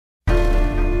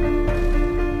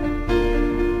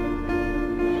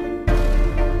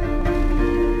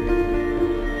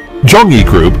Zhongyi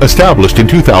Group established in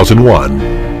 2001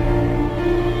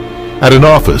 at an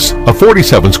office of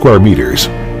 47 square meters.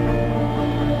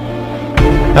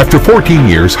 After 14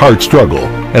 years hard struggle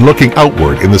and looking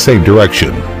outward in the same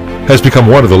direction, has become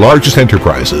one of the largest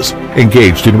enterprises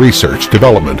engaged in research,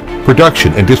 development,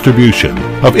 production and distribution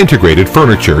of integrated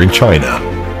furniture in China.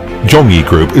 Zhongyi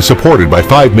Group is supported by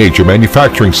 5 major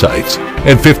manufacturing sites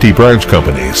and 50 branch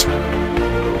companies.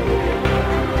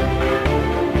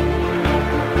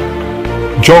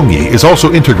 Zhongyi is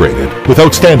also integrated with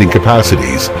outstanding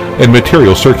capacities in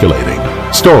material circulating,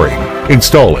 storing,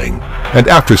 installing, and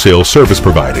after-sales service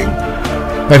providing,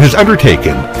 and has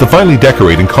undertaken the finely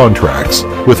decorating contracts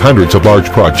with hundreds of large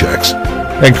projects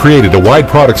and created a wide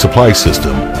product supply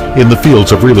system in the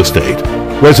fields of real estate,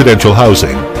 residential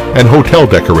housing, and hotel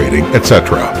decorating,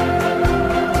 etc.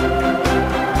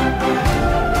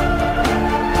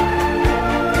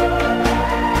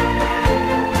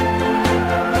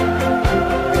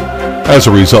 As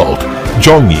a result,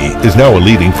 Zhongyi is now a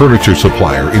leading furniture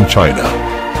supplier in China.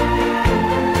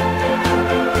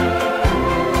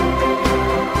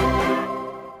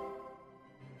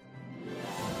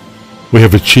 We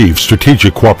have achieved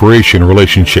strategic cooperation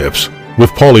relationships with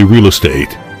Poly Real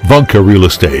Estate, Vanke Real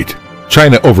Estate,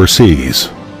 China Overseas,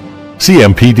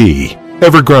 CMPD,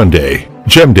 Evergrande,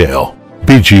 Gemdale,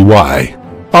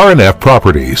 BGY, RNF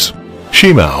Properties,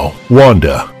 Shimao,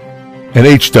 Wanda, and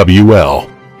HWL.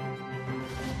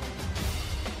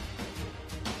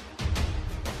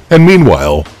 And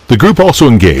meanwhile, the group also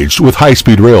engaged with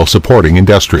high-speed rail supporting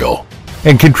industrial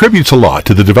and contributes a lot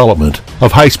to the development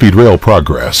of high-speed rail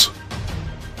progress.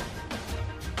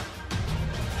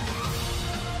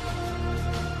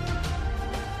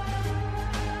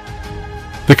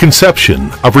 The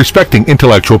conception of respecting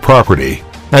intellectual property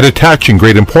and attaching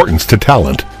great importance to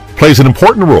talent plays an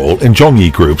important role in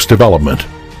Zhongyi Group's development.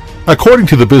 According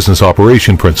to the business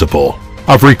operation principle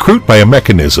of recruit by a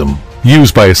mechanism,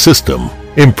 use by a system,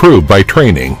 improve by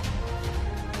training,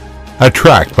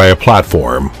 attract by a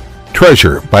platform,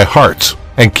 treasure by hearts,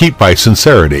 and keep by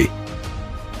sincerity.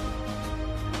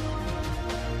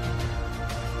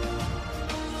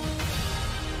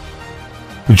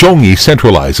 Zhongyi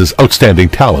centralizes outstanding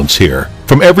talents here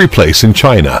from every place in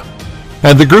China,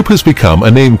 and the group has become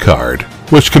a name card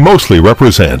which can mostly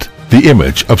represent the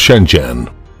image of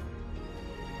Shenzhen.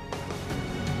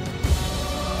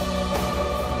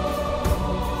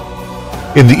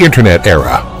 In the Internet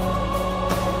era,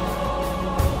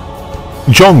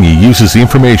 Zhongyi uses the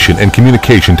information and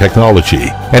communication technology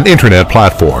and Internet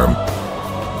platform,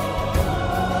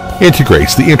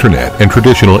 integrates the Internet and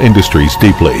traditional industries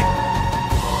deeply.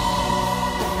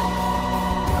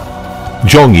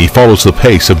 Zhongyi follows the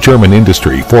pace of German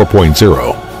Industry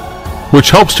 4.0, which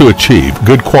helps to achieve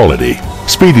good quality,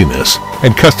 speediness,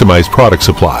 and customized product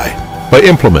supply. By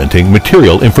implementing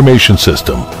Material Information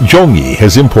System, Zhongyi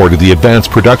has imported the advanced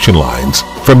production lines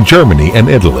from Germany and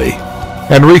Italy,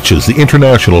 and reaches the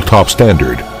international top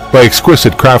standard by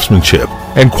exquisite craftsmanship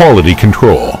and quality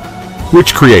control,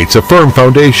 which creates a firm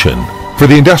foundation for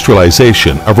the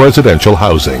industrialization of residential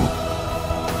housing.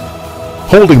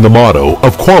 Holding the motto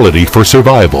of quality for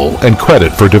survival and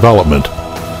credit for development,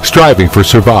 striving for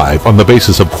survive on the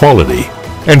basis of quality,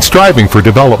 and striving for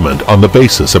development on the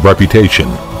basis of reputation,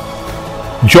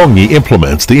 Zhongyi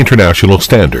implements the international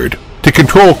standard to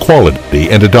control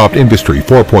quality and adopt Industry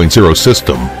 4.0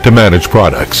 system to manage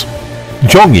products.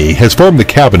 Zhongyi has formed the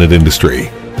cabinet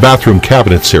industry, bathroom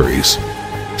cabinet series,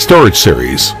 storage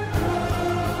series,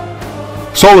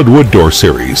 solid wood door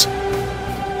series,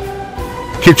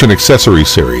 kitchen accessory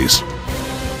series,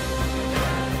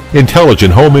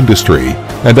 intelligent home industry,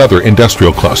 and other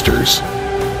industrial clusters.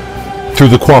 Through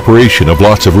the cooperation of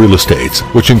lots of real estates,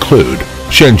 which include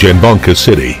Shenzhen Vanke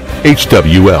City,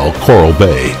 HWL Coral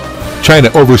Bay, China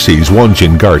Overseas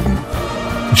Wanjin Garden,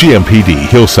 GMPD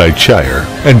Hillside Shire,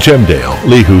 and Gemdale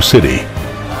Lihu City,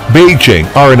 Beijing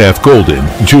RNF Golden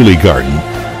Julie Garden,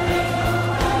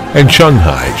 and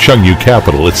Shanghai Shangyu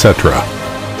Capital, etc.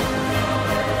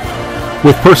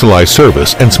 With personalized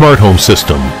service and smart home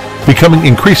system becoming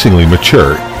increasingly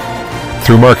mature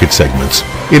through market segments,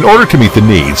 in order to meet the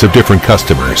needs of different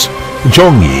customers,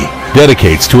 Zhongyi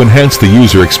dedicates to enhance the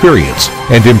user experience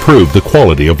and improve the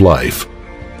quality of life.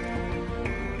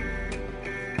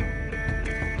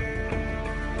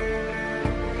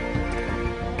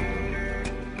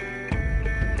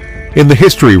 In the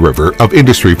history river of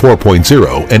Industry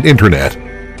 4.0 and Internet,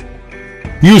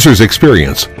 users'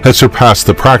 experience has surpassed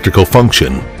the practical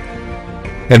function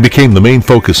and became the main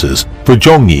focuses for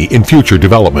Zhongyi in future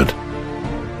development.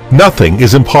 Nothing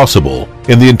is impossible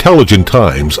in the intelligent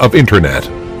times of Internet.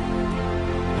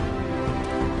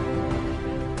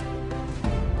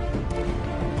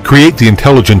 create the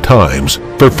intelligent times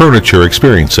for furniture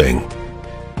experiencing.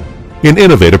 In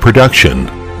innovative production,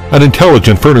 an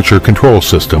intelligent furniture control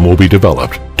system will be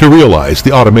developed to realize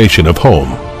the automation of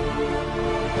home.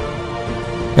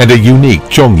 And a unique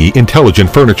Zhongyi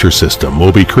intelligent furniture system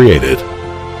will be created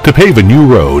to pave a new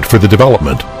road for the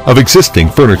development of existing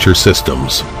furniture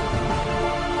systems.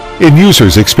 In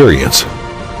user's experience,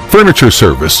 furniture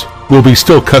service will be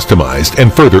still customized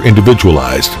and further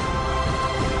individualized.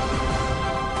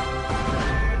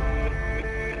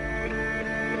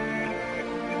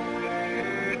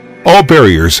 All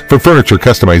barriers for furniture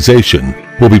customization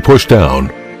will be pushed down.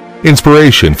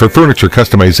 Inspiration for furniture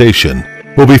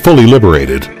customization will be fully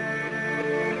liberated.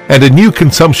 And a new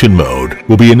consumption mode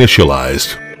will be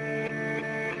initialized.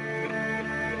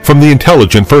 From the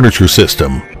intelligent furniture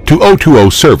system to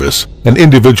O2O service and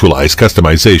individualized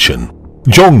customization,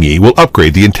 Zhongyi will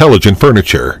upgrade the intelligent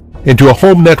furniture into a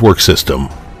home network system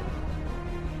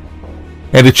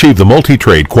and achieve the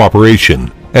multi-trade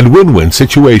cooperation and win-win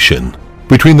situation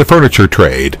between the furniture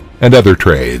trade and other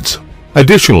trades.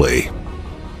 Additionally,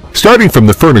 starting from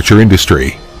the furniture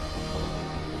industry,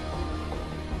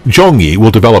 Zhongyi will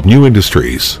develop new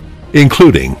industries,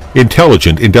 including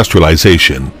intelligent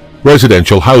industrialization,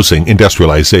 residential housing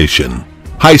industrialization,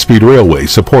 high-speed railway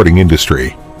supporting industry,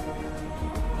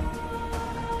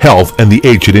 health and the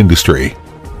aged industry,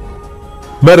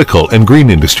 medical and green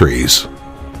industries,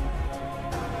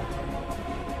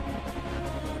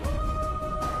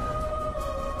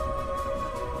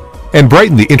 and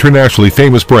brighten the internationally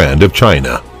famous brand of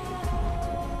China.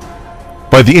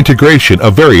 By the integration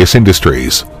of various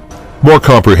industries, more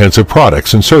comprehensive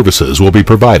products and services will be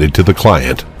provided to the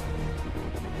client.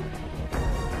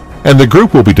 And the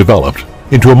group will be developed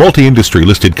into a multi-industry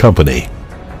listed company.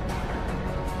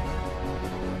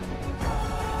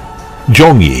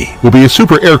 Zhongyi will be a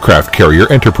super aircraft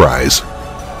carrier enterprise,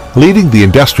 leading the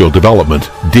industrial development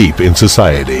deep in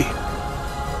society.